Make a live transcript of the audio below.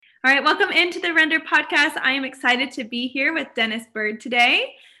All right, welcome into the Render Podcast. I am excited to be here with Dennis Byrd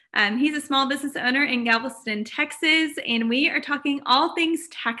today. He's a small business owner in Galveston, Texas, and we are talking all things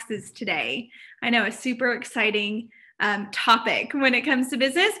taxes today. I know, a super exciting topic when it comes to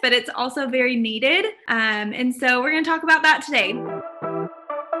business, but it's also very needed. And so we're going to talk about that today.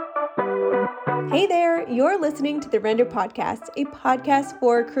 Hey there, you're listening to the Render Podcast, a podcast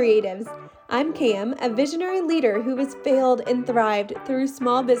for creatives. I'm Cam, a visionary leader who has failed and thrived through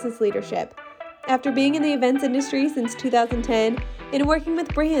small business leadership. After being in the events industry since 2010 and working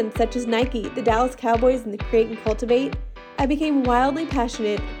with brands such as Nike, the Dallas Cowboys, and the Create and Cultivate, I became wildly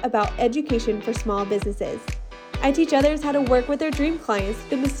passionate about education for small businesses. I teach others how to work with their dream clients,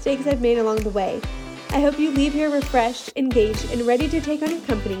 the mistakes I've made along the way. I hope you leave here refreshed, engaged, and ready to take on your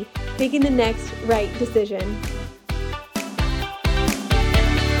company, making the next right decision.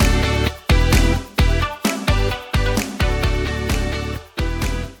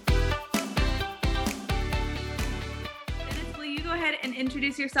 Dennis, will you go ahead and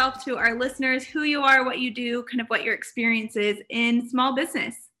introduce yourself to our listeners, who you are, what you do, kind of what your experience is in small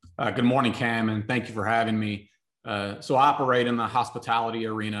business? Good morning, Cam, and thank you for having me. So I operate in the hospitality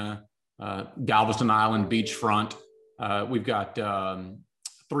arena, Galveston Island beachfront. We've got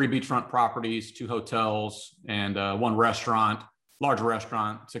 3 beachfront properties, 2 hotels, and 1 restaurant, large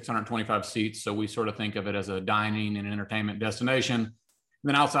restaurant, 625 seats. So we sort of think of it as a dining and entertainment destination. And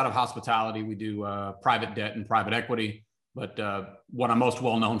then outside of hospitality, we do private debt and private equity. But what I'm most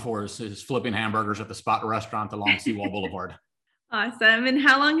well known for is flipping hamburgers at the Spot restaurant along Seawall Boulevard. Awesome. And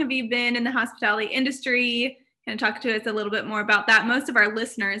how long have you been in the hospitality industry? Can you talk to us a little bit more about that? Most of our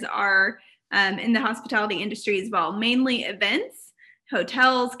listeners are in the hospitality industry as well, mainly events,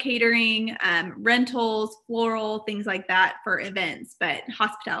 hotels, catering, rentals, floral, things like that for events, but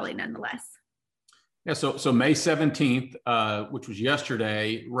hospitality nonetheless. Yeah, so May 17th, which was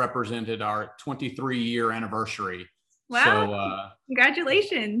yesterday, represented our 23-year anniversary. Wow, so,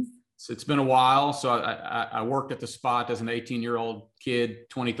 congratulations. So it's been a while. So I worked at the Spot as an 18-year-old kid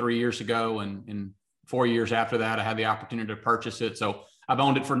 23 years ago, and 4 years after that, I had the opportunity to purchase it. So I've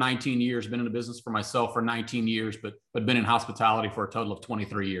owned it for 19 years, been in the business for myself for 19 years, but been in hospitality for a total of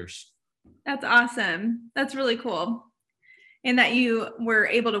 23 years. That's awesome. That's really cool. And that you were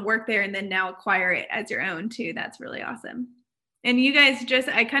able to work there and then now acquire it as your own too. That's really awesome. And you guys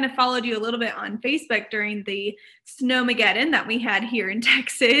I kind of followed you a little bit on Facebook during the Snowmageddon that we had here in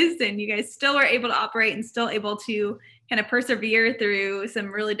Texas. And you guys still were able to operate and still able to kind of persevere through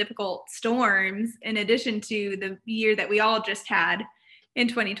some really difficult storms, in addition to the year that we all just had in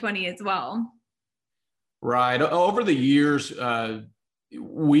 2020 as well. Right. Over the years,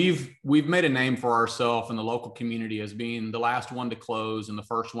 we've made a name for ourselves in the local community as being the last one to close and the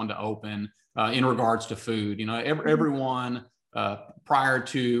first one to open in regards to food. You know, everyone prior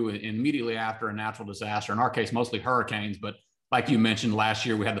to and immediately after a natural disaster, in our case, mostly hurricanes, but like you mentioned, last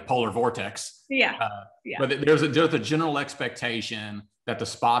year we had the polar vortex. Yeah. But there's a general expectation that the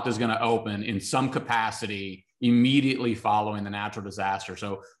Spot is going to open in some capacity immediately following the natural disaster.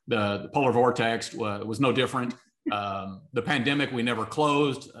 So the polar vortex was no different. The pandemic, we never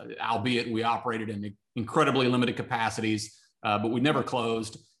closed, albeit we operated in incredibly limited capacities, but we never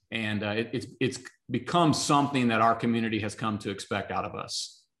closed. And it's become something that our community has come to expect out of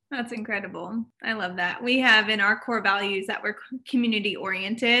us. That's incredible. I love that. We have in our core values that we're community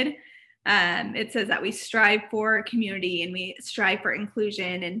oriented. It says that we strive for community and we strive for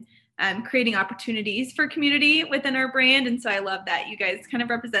inclusion and creating opportunities for community within our brand. And so I love that you guys kind of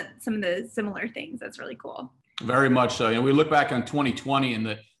represent some of the similar things. That's really cool. Very much so. And we look back on 2020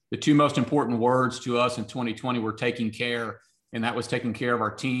 and the 2 most important words to us in 2020 were taking care. And that was taking care of our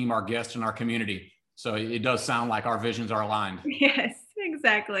team, our guests, and our community. So it does sound like our visions are aligned. Yes,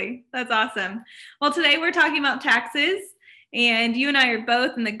 exactly. That's awesome. Well, today we're talking about taxes, and you and I are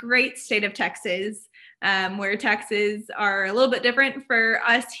both in the great state of Texas, where taxes are a little bit different for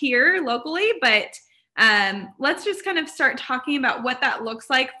us here locally, but let's just kind of start talking about what that looks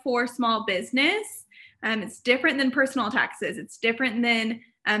like for small business. It's different than personal taxes. It's different than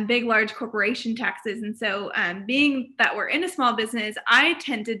big, large corporation taxes. And so being that we're in a small business, I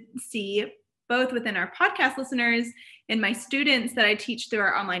tend to see both within our podcast listeners and my students that I teach through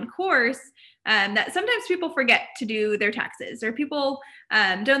our online course, that sometimes people forget to do their taxes, or people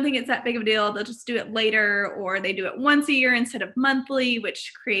don't think it's that big of a deal. They'll just do it later, or they do it once a year instead of monthly,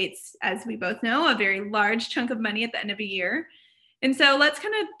 which creates, as we both know, a very large chunk of money at the end of a year. And so let's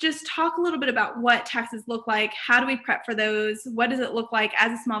kind of just talk a little bit about what taxes look like. How do we prep for those? What does it look like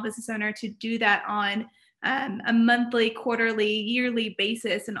as a small business owner to do that on a monthly, quarterly, yearly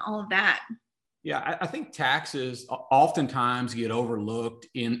basis and all of that? Yeah, I think taxes oftentimes get overlooked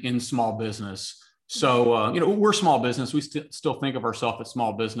in small business. So, we're small business. We still think of ourselves as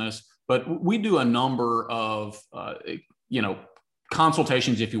small business, but we do a number of,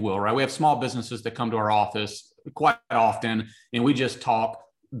 consultations, if you will, right? We have small businesses that come to our office quite often, and we just talk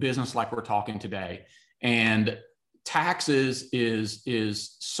business like we're talking today. And taxes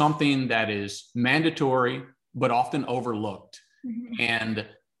is something that is mandatory, but often overlooked. Mm-hmm. And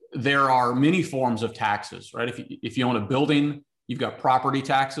there are many forms of taxes, right? If you own a building, you've got property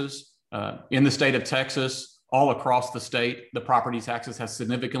taxes. In the state of Texas, all across the state, the property taxes has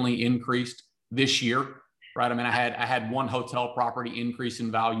significantly increased this year, right? I mean, I had one hotel property increase in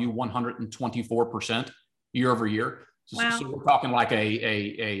value 124% year over year. Wow. So we're talking like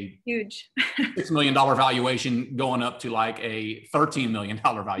a huge $6 million valuation going up to like a $13 million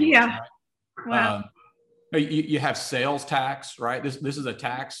valuation. Yeah. Right? Wow. You have sales tax, right? This is a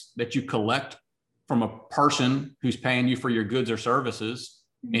tax that you collect from a person who's paying you for your goods or services,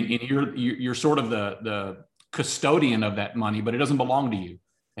 mm-hmm. and you're sort of the custodian of that money, but it doesn't belong to you.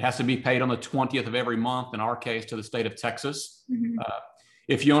 It has to be paid on the 20th of every month, in our case, to the state of Texas. Mm-hmm.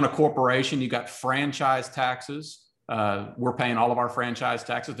 If you own a corporation, you got franchise taxes. We're paying all of our franchise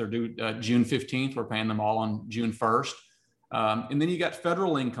taxes. They're due June 15th. We're paying them all on June 1st. And then you got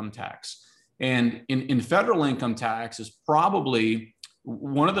federal income tax. And in federal income tax is probably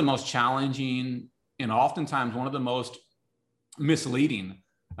one of the most challenging and oftentimes one of the most misleading.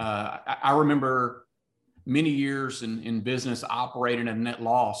 I remember many years in business operating at a net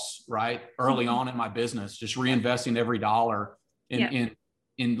loss, right? Early on in my business, just reinvesting every dollar in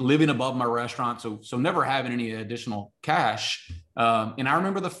living above my restaurant. So never having any additional cash. And I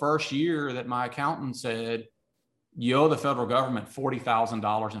remember the first year that my accountant said, you owe the federal government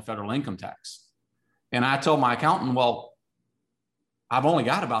 $40,000 in federal income tax. And I told my accountant, well, I've only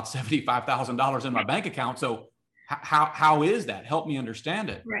got about $75,000 in my bank account. So how is that? Help me understand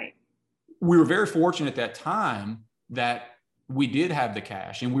it. Right. We were very fortunate at that time that we did have the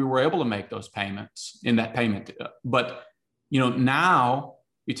cash and we were able to make those payments in that payment. But, now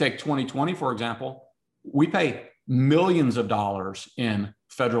you take 2020, for example, we pay millions of dollars in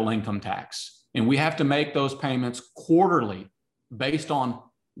federal income tax. And we have to make those payments quarterly based on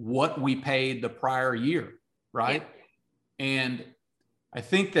what we paid the prior year, right? Yeah. And I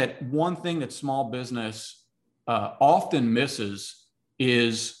think that one thing that small business often misses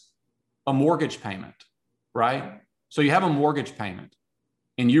is a mortgage payment, right? So you have a mortgage payment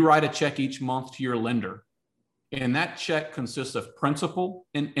and you write a check each month to your lender, and that check consists of principal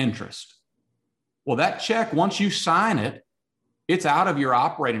and interest. Well, that check, once you sign it, it's out of your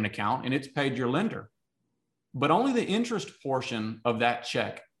operating account and it's paid your lender. But only the interest portion of that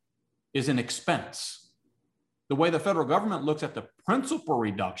check is an expense. The way the federal government looks at the principal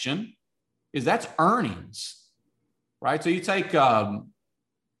reduction is that's earnings, right? So you take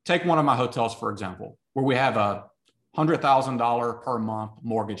one of my hotels, for example, where we have a $100,000 per month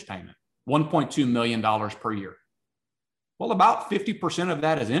mortgage payment, $1.2 million per year. Well, about 50% of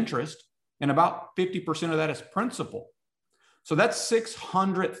that is interest and about 50% of that is principal. So that's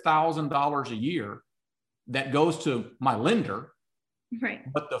 $600,000 a year that goes to my lender. Right.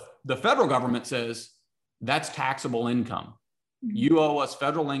 But the federal government says that's taxable income. Mm-hmm. You owe us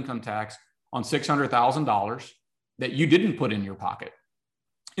federal income tax on $600,000 that you didn't put in your pocket.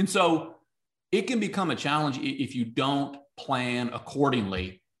 And so it can become a challenge if you don't plan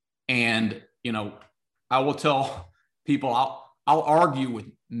accordingly. And, I will tell people, I'll argue with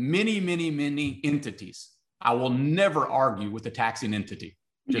many entities. I will never argue with a taxing entity.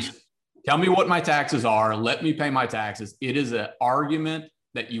 Just tell me what my taxes are. Let me pay my taxes. It is an argument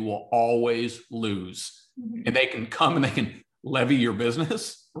that you will always lose. Mm-hmm. And they can come and they can levy your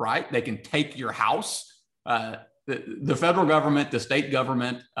business, right? They can take your house. The federal government, the state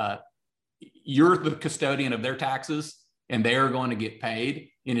government, you're the custodian of their taxes and they are going to get paid.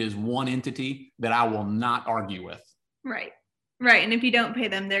 It is one entity that I will not argue with. Right. Right. And if you don't pay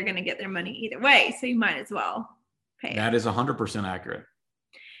them, they're going to get their money either way. So you might as well pay. That is 100% accurate.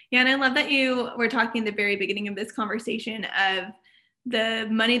 Yeah. And I love that you were talking at the very beginning of this conversation of the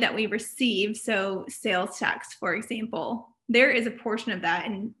money that we receive. So sales tax, for example, there is a portion of that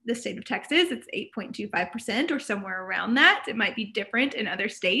in the state of Texas. It's 8.25% or somewhere around that. It might be different in other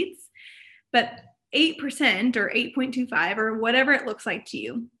states, but 8% or 8.25 or whatever it looks like to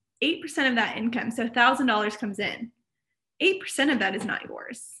you, 8% of that income. So $1,000 comes in. 8% of that is not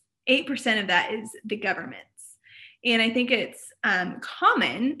yours. 8% of that is the government's. And I think it's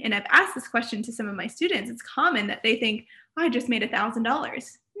common, and I've asked this question to some of my students, it's common that they think, I just made $1,000.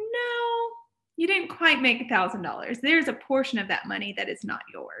 No, you didn't quite make $1,000. There's a portion of that money that is not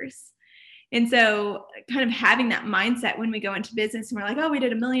yours. And so kind of having that mindset when we go into business and we're like, oh, we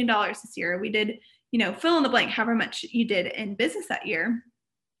did $1 million this year. We did, fill in the blank, however much you did in business that year.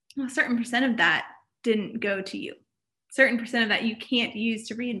 Well, a certain percent of that didn't go to you. A certain percent of that you can't use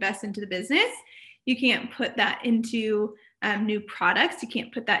to reinvest into the business. You can't put that into new products. You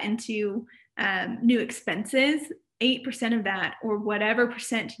can't put that into new expenses. 8% of that, or whatever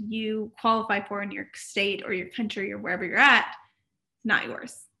percent you qualify for in your state or your country or wherever you're at, is not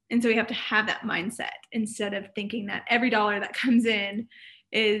yours. And so we have to have that mindset instead of thinking that every dollar that comes in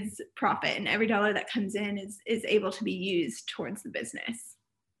is profit and every dollar that comes in is able to be used towards the business.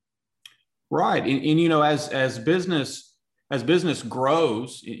 Right. And as business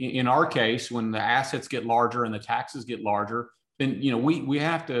grows, in our case, when the assets get larger and the taxes get larger, then, we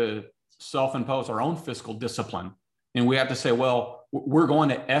have to self-impose our own fiscal discipline. And we have to say, well, we're going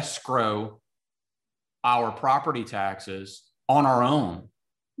to escrow our property taxes on our own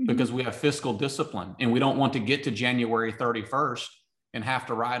because we have fiscal discipline and we don't want to get to January 31st and have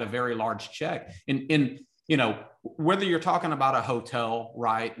to write a very large check. And whether you're talking about a hotel,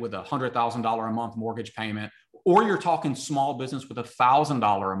 right, with $100,000 a month mortgage payment, or you're talking small business with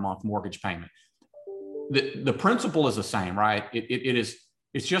 $1,000 a month mortgage payment, the principle is the same, right? It's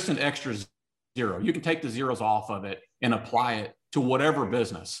just an extra zero. You can take the zeros off of it and apply it to whatever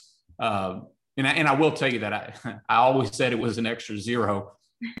business. And I will tell you that I always said it was an extra zero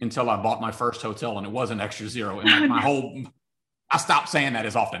until I bought my first hotel and it was an extra zero. And I stopped saying that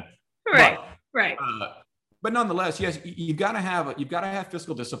as often. Right. Right. But nonetheless, yes, you've got to have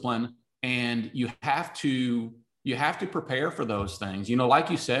fiscal discipline, and you have to prepare for those things. Like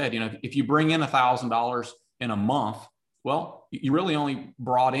you said, if you bring in $1,000 in a month, well, you really only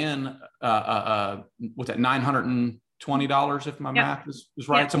brought in what's that, $920 if my math is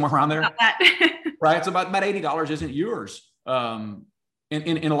right, somewhere around there. Right, it's about $80 isn't yours. And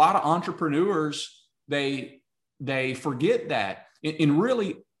a lot of entrepreneurs, they forget that, and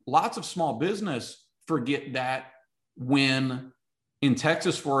really lots of small business forget that when in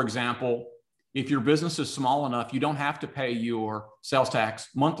Texas, for example, if your business is small enough, you don't have to pay your sales tax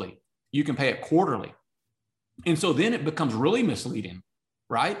monthly. You can pay it quarterly. And so then it becomes really misleading,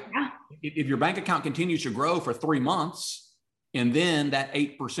 right? Yeah. If your bank account continues to grow for 3 months and then that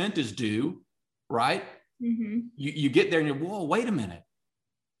 8% is due, right? Mm-hmm. You get there and you're, whoa, wait a minute.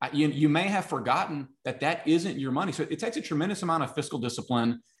 You may have forgotten that isn't your money. So it takes a tremendous amount of fiscal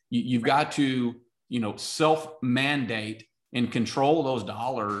discipline. You've got to, self-mandate and control those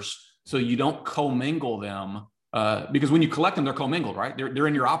dollars so you don't commingle them. Because when you collect them, they're commingled, right? They're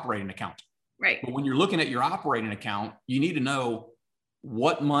in your operating account. Right. But when you're looking at your operating account, you need to know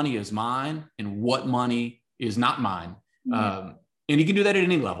what money is mine and what money is not mine. Mm-hmm. And you can do that at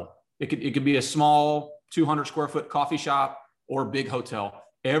any level. It could be a small 200 square foot coffee shop or a big hotel.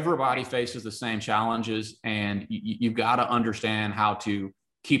 Everybody faces the same challenges, and you've got to understand how to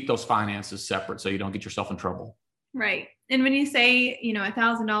keep those finances separate so you don't get yourself in trouble. Right. And when you say,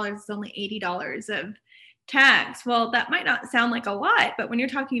 $1,000 is only $80 of tax, well, that might not sound like a lot, but when you're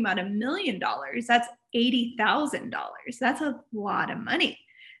talking about $1 million, that's $80,000. That's a lot of money.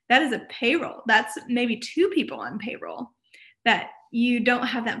 That is a payroll. That's maybe 2 people on payroll that you don't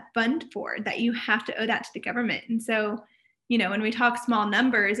have that fund for, that you have to owe that to the government. And so, when we talk small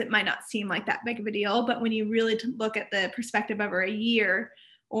numbers, it might not seem like that big of a deal, but when you really look at the perspective over a year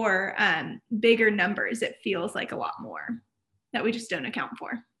or bigger numbers, it feels like a lot more that we just don't account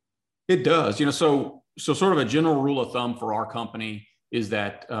for. It does. So sort of a general rule of thumb for our company is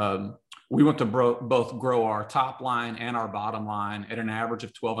that we want to both grow our top line and our bottom line at an average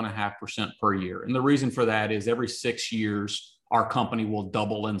of 12.5% per year. And the reason for that is every 6 years, our company will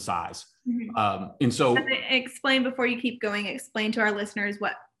double in size. Mm-hmm. And so explain to our listeners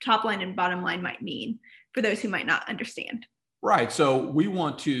what top line and bottom line might mean for those who might not understand. Right. So we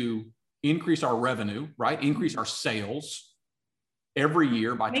want to increase our revenue, right? Increase our sales every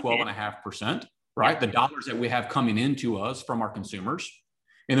year by 12.5%, right? Yep. The dollars that we have coming into us from our consumers.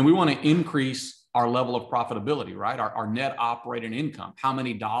 And then we want to increase our level of profitability, right? Our net operating income, how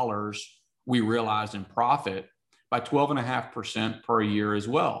many dollars we realize in profit by 12.5% per year as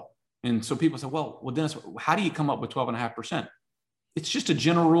well. And so people say, well, Dennis, how do you come up with 12.5%? It's just a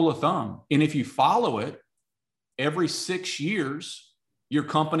general rule of thumb. And if you follow it, every 6 years, your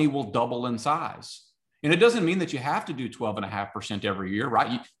company will double in size. And it doesn't mean that you have to do 12.5% every year,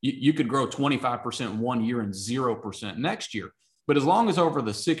 right? You could grow 25% one year and 0% next year. But as long as over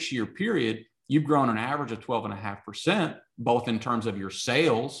the 6-year period, you've grown an average of 12.5%, both in terms of your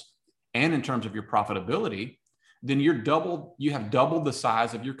sales and in terms of your profitability, then you have doubled the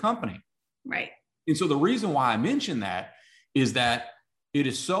size of your company. Right. And so the reason why I mention that is that it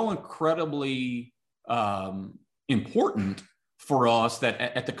is so incredibly important for us that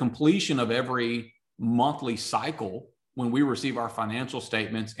at the completion of every monthly cycle, when we receive our financial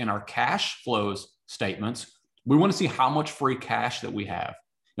statements and our cash flows statements, we want to see how much free cash that we have.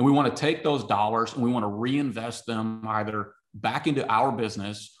 And we want to take those dollars and we want to reinvest them either back into our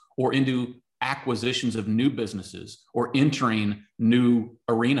business or into acquisitions of new businesses or entering new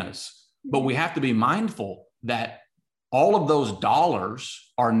arenas. But we have to be mindful that all of those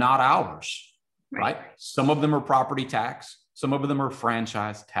dollars are not ours, right? Some of them are property tax. Some of them are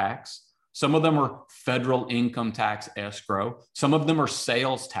franchise tax. Some of them are federal income tax escrow. Some of them are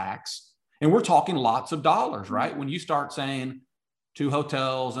sales tax. And we're talking lots of dollars, right? When you start saying 2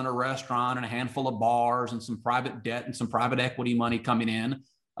 hotels and a restaurant and a handful of bars and some private debt and some private equity money coming in,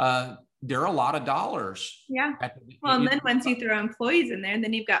 there are a lot of dollars. Yeah. Well, and then once you throw employees in there,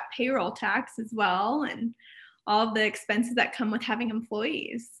 then you've got payroll tax as well, and all of the expenses that come with having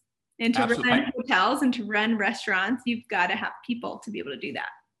employees. And to run hotels and to run restaurants, you've got to have people to be able to do that.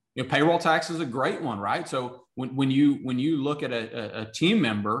 You know, payroll tax is a great one, right? So when you look at a team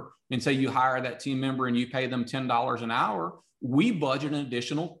member and say you hire that team member and you pay them $10 an hour, we budget an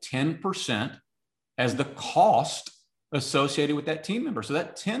additional 10% as the cost associated with that team member. So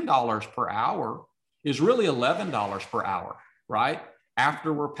that $10 per hour is really $11 per hour, right?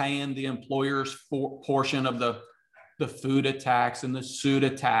 After we're paying the employer's portion of the FUTA tax and the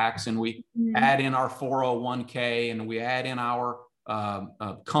SUTA tax, and we add in our 401k and we add in our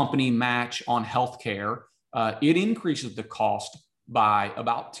company match on healthcare, it increases the cost by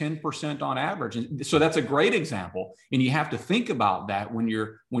about 10% on average. And so that's a great example. And you have to think about that when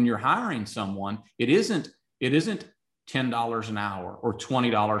you're hiring someone. It isn't $10 an hour or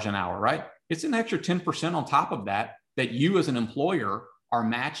 $20 an hour, right? It's an extra 10% on top of that you as an employer are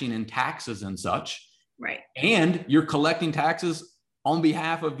matching in taxes and such. Right. And you're collecting taxes on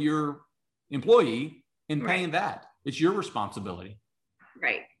behalf of your employee and paying that. It's your responsibility.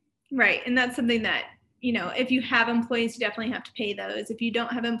 Right. Right. And that's something that, you know, if you have employees, you definitely have to pay those. If you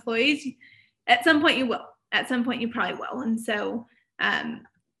don't have employees, at some point you will. At some point you probably will. And so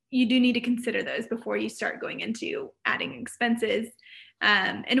you do need to consider those before you start going into adding expenses.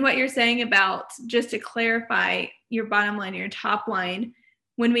 And what you're saying about, just to clarify your bottom line and your top line,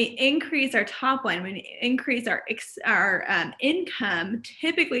 when we increase our top line, when we increase our income,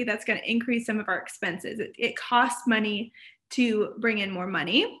 typically that's going to increase some of our expenses. It costs money to bring in more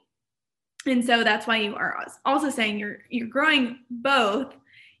money. And so that's why you are also saying you're growing both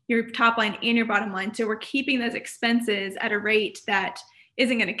your top line and your bottom line. So we're keeping those expenses at a rate that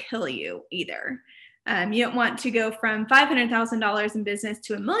isn't going to kill you either. You don't want to go from $500,000 in business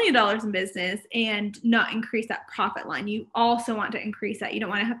to $1 million in business and not increase that profit line. You also want to increase that. You don't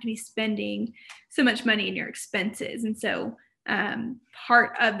want to have to be spending so much money in your expenses. And so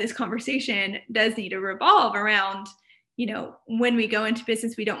part of this conversation does need to revolve around, you know, when we go into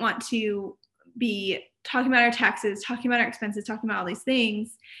business, we don't want to be talking about our taxes, talking about our expenses, talking about all these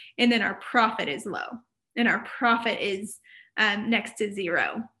things, and then our profit is low and our profit is next to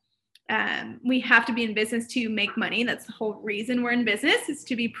zero. We have to be in business to make money. That's the whole reason we're in business, is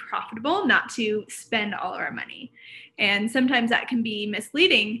to be profitable, not to spend all of our money. And sometimes that can be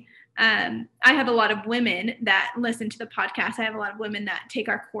misleading. I have a lot of women that listen to the podcast. I have a lot of women that take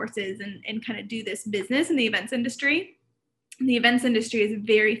our courses and kind of do this business in the events industry. And the events industry is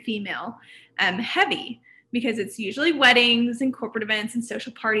very female heavy, because it's usually weddings and corporate events and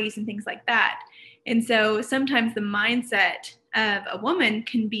social parties and things like that. And so sometimes the mindset of a woman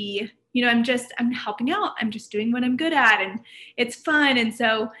can be, you know, I'm helping out. I'm just doing what I'm good at and it's fun. And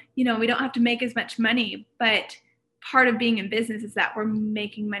so, you know, we don't have to make as much money, but part of being in business is that we're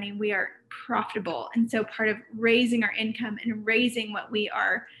making money. We are profitable. And so part of raising our income and raising what we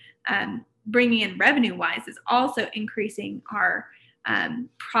are bringing in revenue wise is also increasing our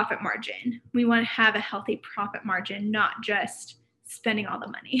profit margin. We want to have a healthy profit margin, not just spending all the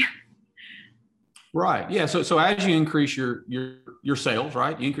money. Right. Yeah. So as you increase your sales,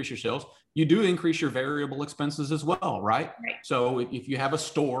 right? You increase your sales, you do increase your variable expenses as well, right? Right. So if you have a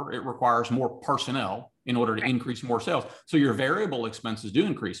store, it requires more personnel in order to increase more sales. So your variable expenses do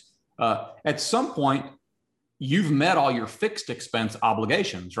increase. At some point, you've met all your fixed expense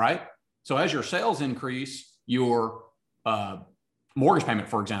obligations, right? So as your sales increase, your mortgage payment,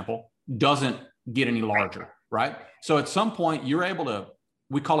 for example, doesn't get any larger, right? So at some point, you're able to,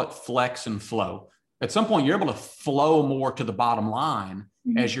 we call it flex and flow. At some point, you're able to flow more to the bottom line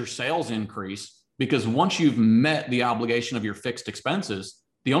as your sales increase, because once you've met the obligation of your fixed expenses,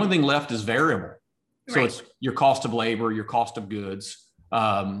 the only thing left is variable. So it's your cost of labor, your cost of goods.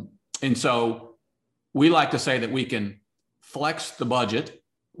 And so we like to say that we can flex the budget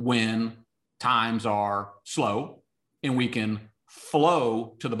when times are slow, and we can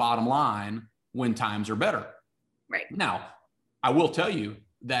flow to the bottom line when times are better. Right. Now, I will tell you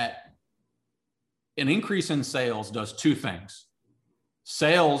that an increase in sales does two things.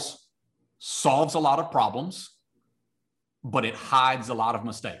 Sales solves a lot of problems, but it hides a lot of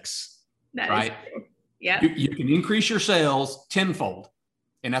mistakes. That right? is true. Yeah. You can increase your sales tenfold,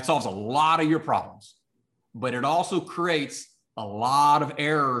 and that solves a lot of your problems. But it also creates a lot of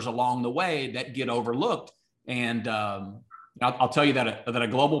errors along the way that get overlooked. And I'll tell you that a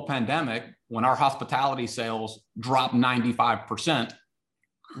global pandemic, when our hospitality sales dropped 95%,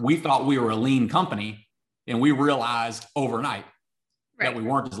 we thought we were a lean company, and we realized overnight that we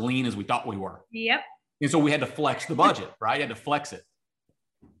weren't as lean as we thought we were. Yep. And so we had to flex the budget, right? You had to flex it.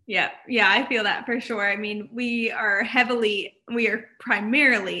 Yeah. I feel that for sure. I mean, we are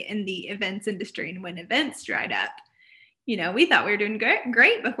primarily in the events industry. And when events dried up, we thought we were doing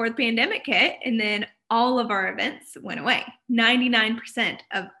great before the pandemic hit. And then all of our events went away. 99%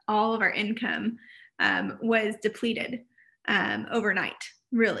 of all of our income was depleted overnight,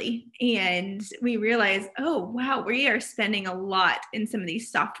 really. And we realized, oh, wow, we are spending a lot in some of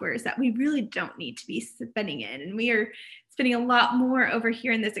these softwares that we really don't need to be spending in. And we are spending a lot more over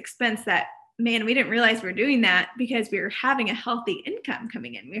here in this expense that, man, we didn't realize we were doing that because we were having a healthy income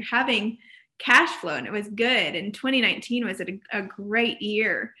coming in. We were having cash flow, and it was good. And 2019 was a great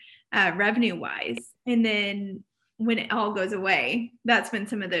year revenue wise. And then when it all goes away, that's when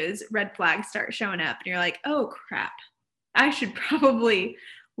some of those red flags start showing up, and you're like, oh crap, I should probably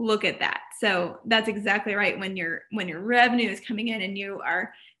look at that. So that's exactly right. When your revenue is coming in and you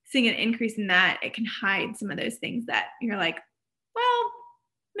are seeing an increase in that, it can hide some of those things that you're like, well,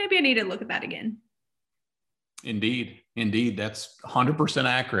 maybe I need to look at that again. Indeed. That's 100%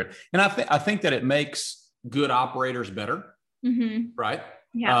 accurate. And I think that it makes good operators better, right?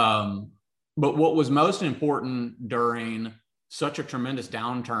 Yeah. But what was most important during such a tremendous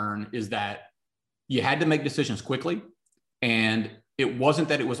downturn is that you had to make decisions quickly. And it wasn't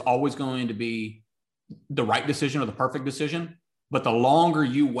that it was always going to be the right decision or the perfect decision, but the longer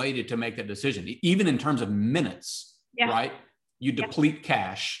you waited to make that decision, even in terms of minutes, right? You deplete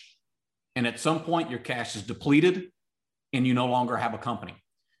cash. And at some point your cash is depleted and you no longer have a company.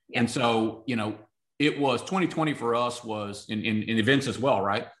 And so, it was 2020 for us was in events as well,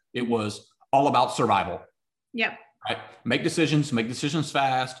 right? It was all about survival. Yep. Right. Make decisions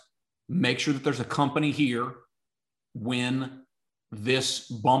fast, make sure that there's a company here when this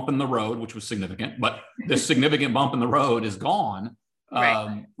bump in the road, which was significant, but this significant bump in the road is gone.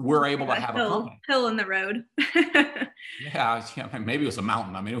 Right. We're able to have a company. Hill in the road. Yeah, maybe it was a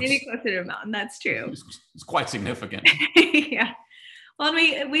mountain. I mean, maybe closer to a mountain. That's true. It's quite significant. Yeah. Well,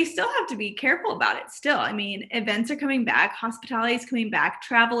 we still have to be careful about it still. I mean, events are coming back, hospitality is coming back,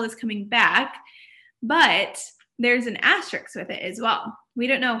 travel is coming back, but there's an asterisk with it as well. We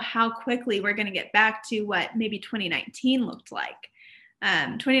don't know how quickly we're going to get back to what maybe 2019 looked like.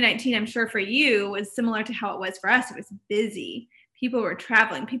 2019, I'm sure for you, was similar to how it was for us. It was busy. People were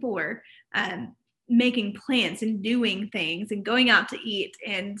traveling. People were making plans and doing things and going out to eat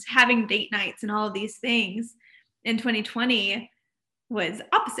and having date nights and all of these things. In 2020 was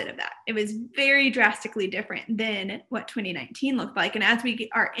opposite of that. It was very drastically different than what 2019 looked like. And as we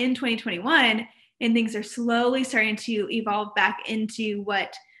are in 2021 and things are slowly starting to evolve back into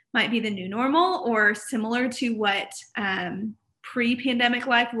what might be the new normal or similar to what pre-pandemic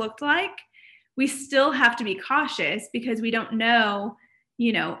life looked like, we still have to be cautious because we don't know,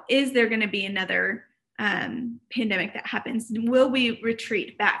 is there going to be another pandemic that happens? Will we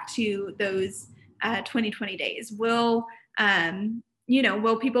retreat back to those 2020 days? Will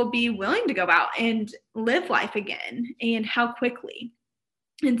people be willing to go out and live life again, and how quickly?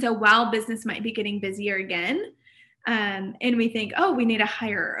 And so while business might be getting busier again, and we think, oh, we need to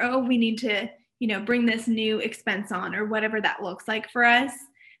hire, oh, we need to, bring this new expense on, or whatever that looks like for us.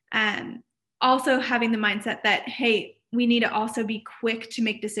 Also having the mindset that, hey, we need to also be quick to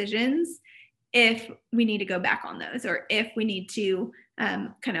make decisions if we need to go back on those, or if we need to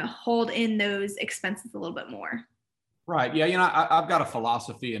kind of hold in those expenses a little bit more. Right. Yeah. I've got a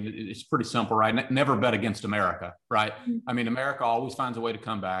philosophy, and it's pretty simple, right? Never bet against America, right? Mm-hmm. I mean, America always finds a way to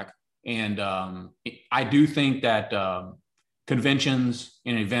come back. And I do think that conventions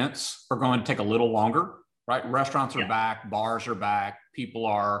and events are going to take a little longer, right? Restaurants are back, bars are back, people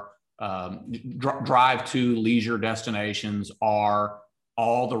are drive to leisure destinations are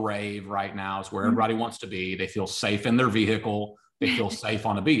all the rave right now. It's where everybody wants to be. They feel safe in their vehicle. They feel safe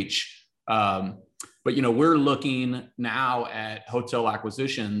on a beach. But, we're looking now at hotel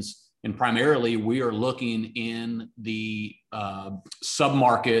acquisitions, and primarily we are looking in the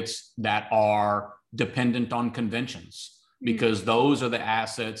submarkets that are dependent on conventions, because those are the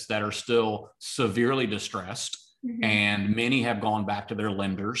assets that are still severely distressed, and many have gone back to their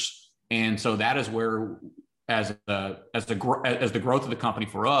lenders. And so that is where, as the growth of the company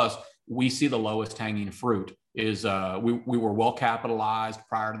for us, we see the lowest hanging fruit is we were well capitalized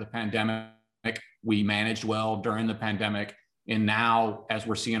prior to the pandemic. We managed well during the pandemic. And now, as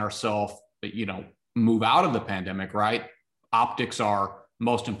we're seeing ourselves, move out of the pandemic, right? Optics are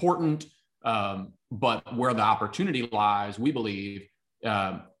most important. But where the opportunity lies, we believe,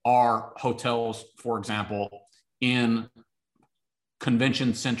 are hotels, for example, in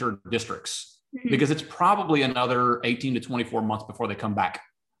convention center districts, because it's probably another 18 to 24 months before they come back.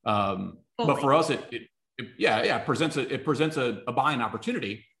 But for us, it presents a buying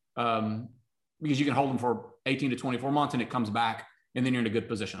opportunity, because you can hold them for 18 to 24 months and it comes back, and then you're in a good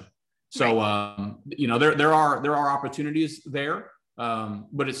position. So, there are opportunities there,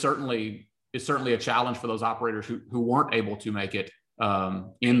 but it's certainly a challenge for those operators who weren't able to make it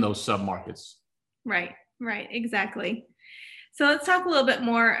in those submarkets. Right, exactly. So let's talk a little bit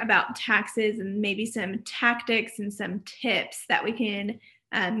more about taxes and maybe some tactics and some tips that we can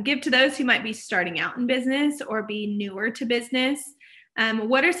give to those who might be starting out in business or be newer to business.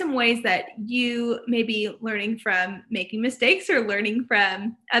 What are some ways that you may be learning from making mistakes or learning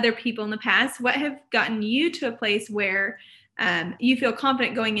from other people in the past? What have gotten you to a place where you feel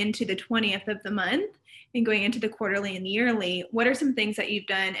confident going into the 20th of the month and going into the quarterly and yearly? What are some things that you've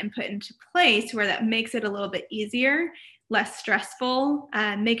done and put into place where that makes it a little bit easier, less stressful,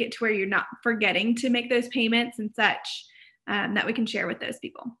 make it to where you're not forgetting to make those payments and such, that we can share with those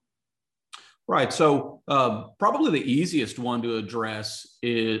people? Right. So probably the easiest one to address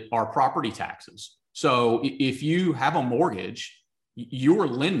are property taxes. So if you have a mortgage, your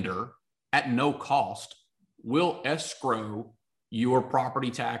lender at no cost will escrow your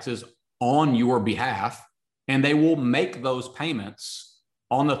property taxes on your behalf, and they will make those payments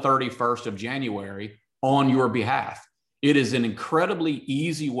on the 31st of January on your behalf. It is an incredibly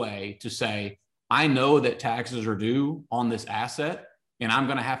easy way to say, I know that taxes are due on this asset, and I'm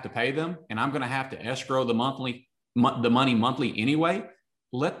going to have to pay them, and I'm going to have to escrow the money monthly anyway.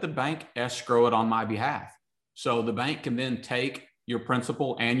 Let the bank escrow it on my behalf. So the bank can then take your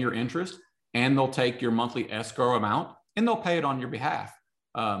principal and your interest, and they'll take your monthly escrow amount and they'll pay it on your behalf.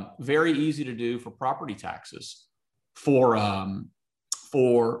 Very easy to do for property taxes. For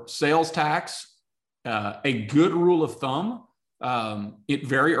sales tax, a good rule of thumb,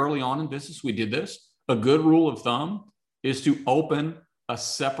 very early on in business, we did this. A good rule of thumb is to open a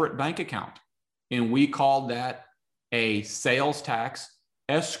separate bank account. And we called that a sales tax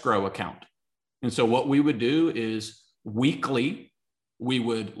escrow account. And so what we would do is weekly, we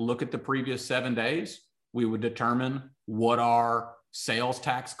would look at the previous 7 days. We would determine what our sales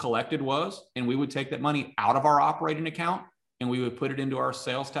tax collected was, and we would take that money out of our operating account and we would put it into our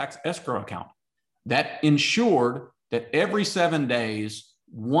sales tax escrow account. That ensured that every 7 days,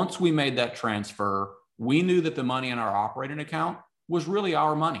 once we made that transfer, we knew that the money in our operating account was really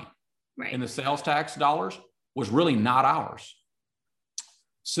our money. Right. And the sales tax dollars was really not ours.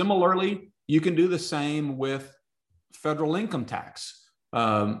 Similarly, you can do the same with federal income tax.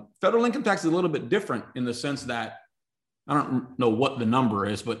 Federal income tax is a little bit different in the sense that I don't know what the number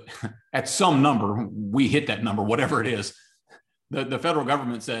is, but at some number, we hit that number, whatever it is. The federal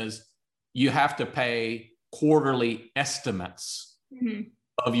government says you have to pay quarterly estimates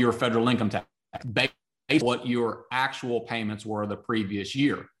of your federal income tax based on what your actual payments were the previous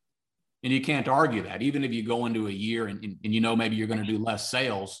year. And you can't argue that. Even if you go into a year and maybe you're going to do less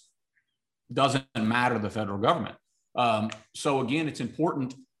sales, doesn't matter to the federal government. So again, it's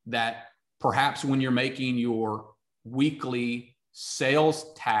important that perhaps when you're making your weekly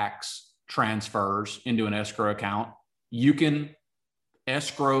sales tax transfers into an escrow account, you can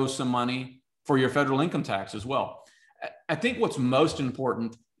escrow some money for your federal income tax as well. I think what's most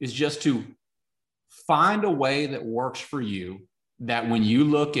important is just to find a way that works for you, that when you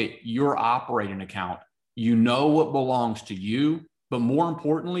look at your operating account, you know what belongs to you, but more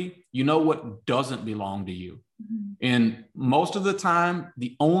importantly, you know what doesn't belong to you. And most of the time,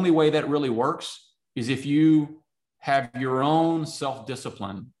 the only way that really works is if you have your own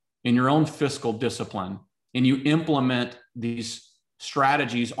self-discipline and your own fiscal discipline, and you implement these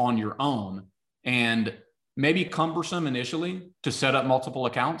strategies on your own. And maybe cumbersome initially to set up multiple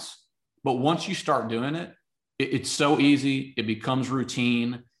accounts, but once you start doing it, it's so easy, it becomes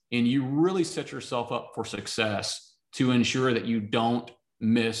routine, and you really set yourself up for success to ensure that you don't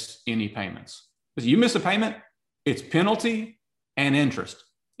miss any payments. Because you miss a payment, it's penalty and interest.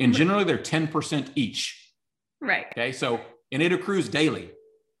 And generally they're 10% each. Right. Okay. So and it accrues daily.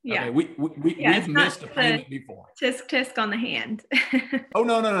 Yeah. Okay, we've missed a payment before. Tisk on the hand. Oh,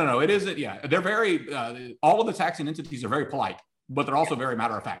 no. It isn't. Yeah. They're very, all of the taxing entities are very polite, but they're also very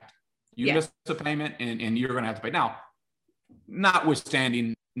matter of fact. You miss a payment and you're going to have to pay. Now,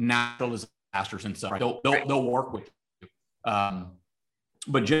 notwithstanding natural disasters and stuff, right? They'll work with you.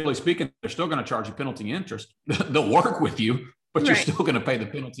 But generally speaking, they're still going to charge you penalty and interest. They'll work with you, but you're still going to pay the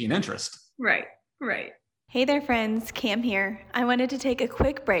penalty and interest. Right. Hey there, friends. Cam here. I wanted to take a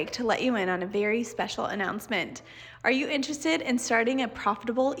quick break to let you in on a very special announcement. Are you interested in starting a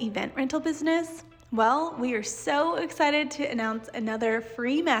profitable event rental business? Well, we are so excited to announce another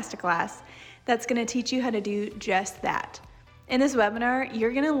free masterclass that's going to teach you how to do just that. In this webinar,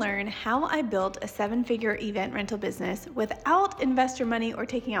 you're going to learn how I built a 7-figure event rental business without investor money or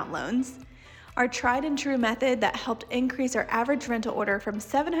taking out loans. Our tried and true method that helped increase our average rental order from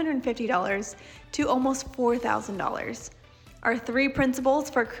 $750 to almost $4,000. Our 3 principles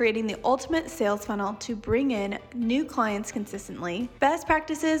for creating the ultimate sales funnel to bring in new clients consistently, best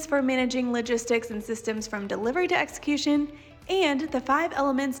practices for managing logistics and systems from delivery to execution, and the 5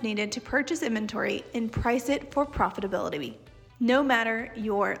 elements needed to purchase inventory and price it for profitability, no matter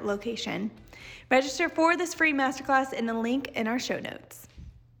your location. Register for this free masterclass in the link in our show notes.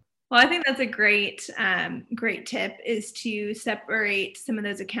 Well, I think that's a great tip, is to separate some of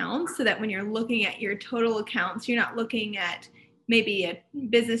those accounts so that when you're looking at your total accounts, you're not looking at maybe a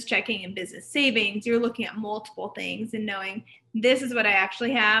business checking and business savings. You're looking at multiple things and knowing this is what I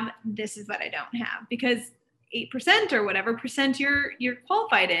actually have, this is what I don't have. Because 8% or whatever percent you're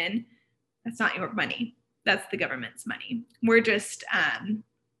qualified in, that's not your money. That's the government's money. We're just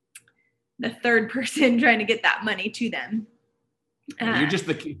the third person trying to get that money to them. You're just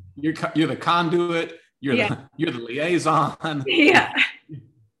you're the conduit. You're the liaison. Yeah.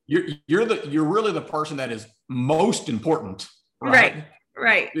 You're really the person that is most important. Right.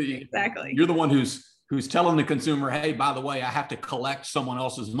 Exactly. You're the one who's telling the consumer, hey, by the way, I have to collect someone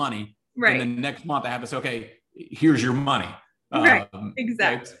else's money. Right. And then next month I have to say, okay, here's your money. Right.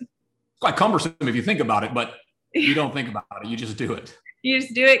 Exactly. It's quite cumbersome if you think about it, but you don't think about it. You just do it. You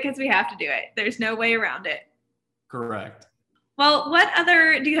just do it because we have to do it. There's no way around it. Correct. Well,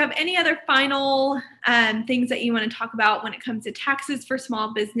 do you have any other final things that you want to talk about when it comes to taxes for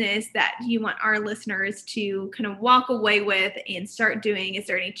small business that you want our listeners to kind of walk away with and start doing? Is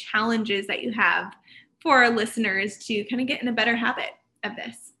there any challenges that you have for our listeners to kind of get in a better habit of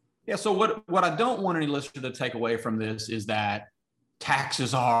this? Yeah. So what I don't want any listener to take away from this is that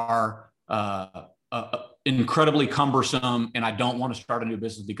taxes are incredibly cumbersome and I don't want to start a new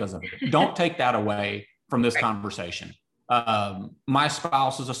business because of it. Don't take that away from this conversation. My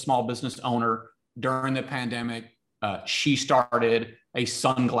spouse is a small business owner. During the pandemic, she started a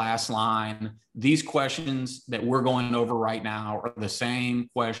sunglass line. These questions that we're going over right now are the same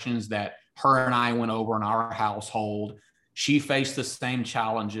questions that her and I went over in our household. She faced the same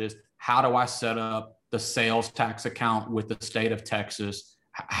challenges. How do I set up the sales tax account with the state of Texas?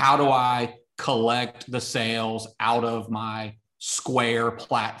 How do I collect the sales out of my Square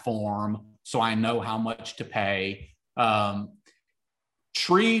platform so I know how much to pay?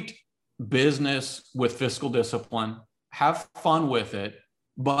 Treat business with fiscal discipline, have fun with it,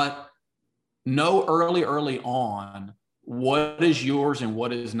 but know early on what is yours and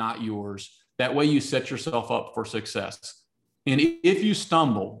what is not yours. That way you set yourself up for success. And if you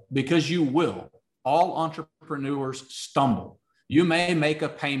stumble, because you will, all entrepreneurs stumble. You may make a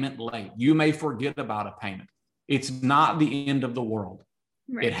payment late. You may forget about a payment. It's not the end of the world.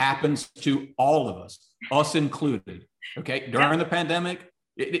 Right. It happens to all of us included. Okay. During the pandemic,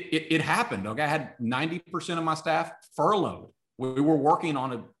 it happened. Okay. I had 90% of my staff furloughed. We were working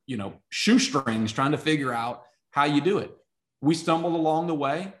on shoestrings trying to figure out how you do it. We stumbled along the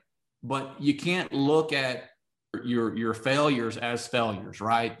way, but you can't look at your failures as failures,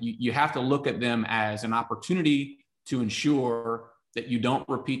 right? You have to look at them as an opportunity to ensure that you don't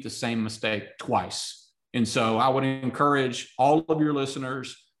repeat the same mistake twice. And so I would encourage all of your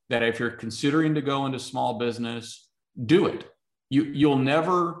listeners that if you're considering to go into small business, do it. You'll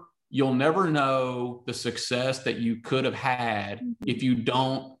never know the success that you could have had if you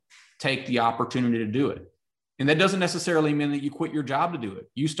don't take the opportunity to do it. And that doesn't necessarily mean that you quit your job to do it.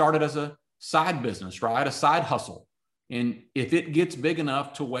 You started as a side business, right? A side hustle. And if it gets big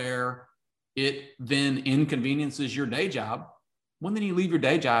enough to where it then inconveniences your day job, well, then you leave your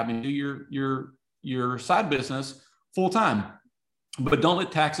day job and do your side business full time. But don't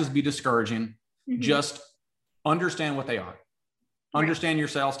let taxes be discouraging. Mm-hmm. Just understand what they are. Right. Understand your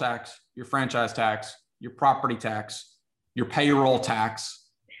sales tax, your franchise tax, your property tax, your payroll tax,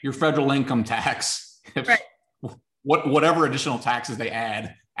 your federal income tax. Right. whatever additional taxes they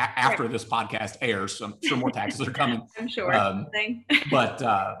add after this podcast airs. So I'm sure more taxes are coming. I'm sure. But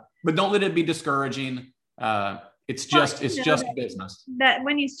don't let it be discouraging. It's just business. That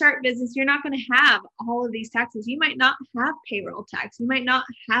when you start business, you're not going to have all of these taxes. You might not have payroll tax. You might not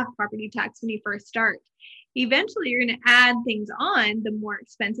have property tax when you first start. Eventually, you're going to add things on, the more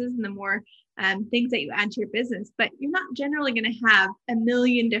expenses and the more things that you add to your business. But you're not generally going to have a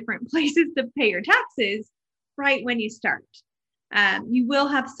million different places to pay your taxes right when you start. You will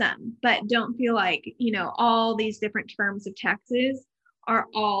have some, but don't feel like, all these different terms of taxes are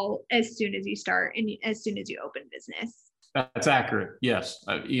all as soon as you start and as soon as you open business. That's accurate. Yes.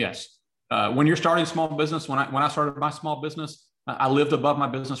 Yes. When you're starting small business, when I started my small business, I lived above my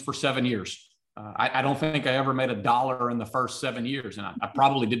business for 7 years. I don't think I ever made $1 in the first 7 years. And I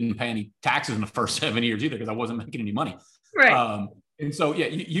probably didn't pay any taxes in the first 7 years either, because I wasn't making any money. Right. And so,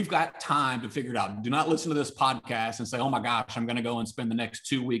 you've got time to figure it out. Do not listen to this podcast and say, oh my gosh, I'm going to go and spend the next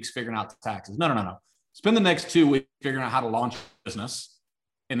 2 weeks figuring out the taxes. No. Spend the next 2 weeks figuring out how to launch a business.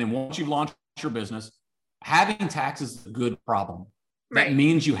 And then once you've launched your business, having taxes is a good problem. Right. That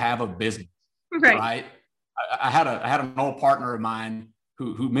means you have a business, right? I had an old partner of mine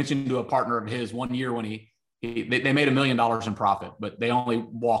who mentioned to a partner of his one year when they made $1 million in profit, but they only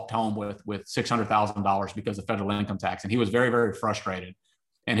walked home with $600,000 because of federal income tax. And he was very, very frustrated.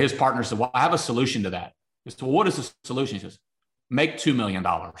 And his partner said, well, I have a solution to that. He said, well, what is the solution? He says, make $2 million,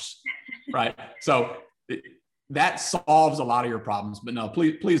 right? So that solves a lot of your problems. But no,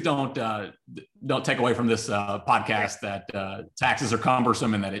 please don't take away from this podcast that taxes are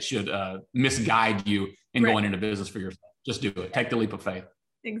cumbersome and that it should misguide you in going into business for yourself. Just do it. Take the leap of faith.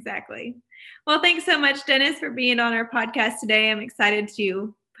 Exactly. Well, thanks so much, Dennis, for being on our podcast today. I'm excited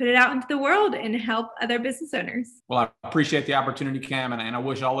to put it out into the world and help other business owners. Well, I appreciate the opportunity, Cam, and I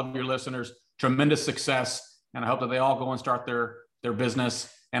wish all of your listeners tremendous success. And I hope that they all go and start their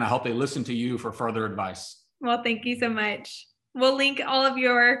business. And I hope they listen to you for further advice. Well, thank you so much. We'll link all of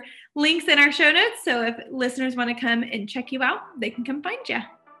your links in our show notes. So if listeners want to come and check you out, they can come find you.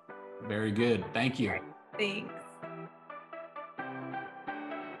 Very good. Thank you. Thanks.